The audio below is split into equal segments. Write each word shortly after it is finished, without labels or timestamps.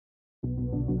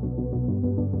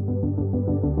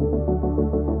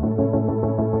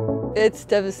It's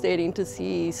devastating to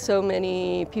see so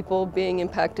many people being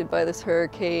impacted by this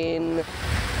hurricane.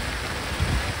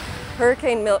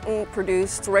 Hurricane Milton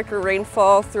produced record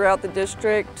rainfall throughout the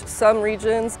district. Some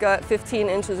regions got 15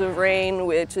 inches of rain,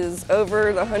 which is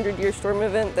over the 100-year storm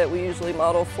event that we usually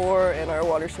model for in our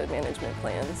watershed management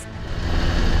plans.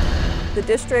 The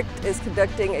district is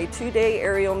conducting a 2-day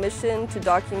aerial mission to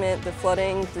document the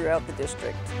flooding throughout the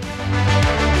district.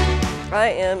 I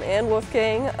am Anne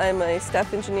Wolfgang. I'm a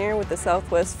staff engineer with the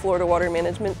Southwest Florida Water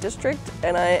Management District,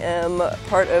 and I am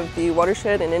part of the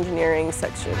watershed and engineering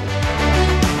section.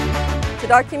 To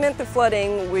document the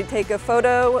flooding, we take a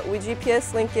photo, we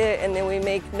GPS link it, and then we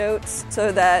make notes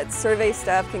so that survey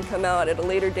staff can come out at a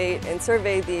later date and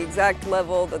survey the exact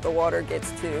level that the water gets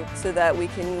to so that we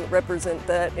can represent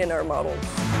that in our models.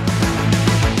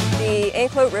 The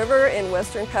Anclote River in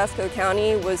western Pasco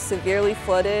County was severely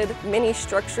flooded. Many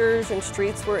structures and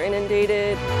streets were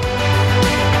inundated.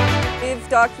 We've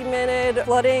documented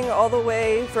flooding all the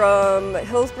way from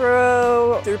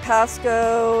Hillsborough through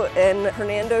Pasco and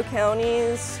Hernando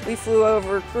counties. We flew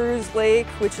over Cruz Lake,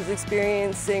 which is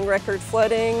experiencing record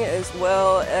flooding, as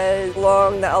well as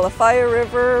along the Alafia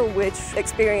River, which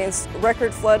experienced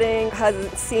record flooding.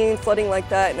 Hasn't seen flooding like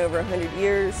that in over 100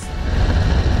 years.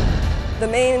 The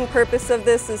main purpose of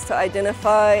this is to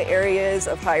identify areas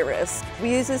of high risk. We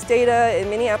use this data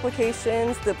in many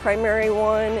applications. The primary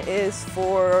one is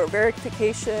for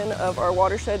verification of our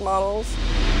watershed models.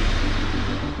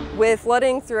 With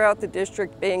flooding throughout the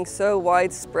district being so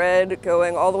widespread,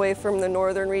 going all the way from the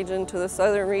northern region to the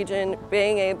southern region,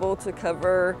 being able to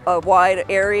cover a wide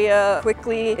area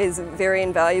quickly is very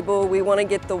invaluable. We want to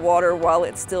get the water while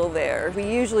it's still there.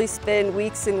 We usually spend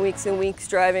weeks and weeks and weeks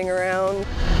driving around.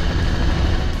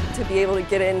 To be able to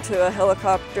get into a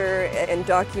helicopter and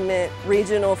document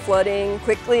regional flooding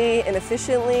quickly and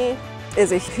efficiently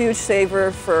is a huge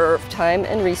saver for time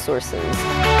and resources.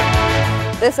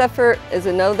 This effort is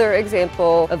another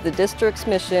example of the district's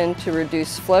mission to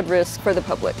reduce flood risk for the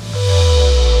public.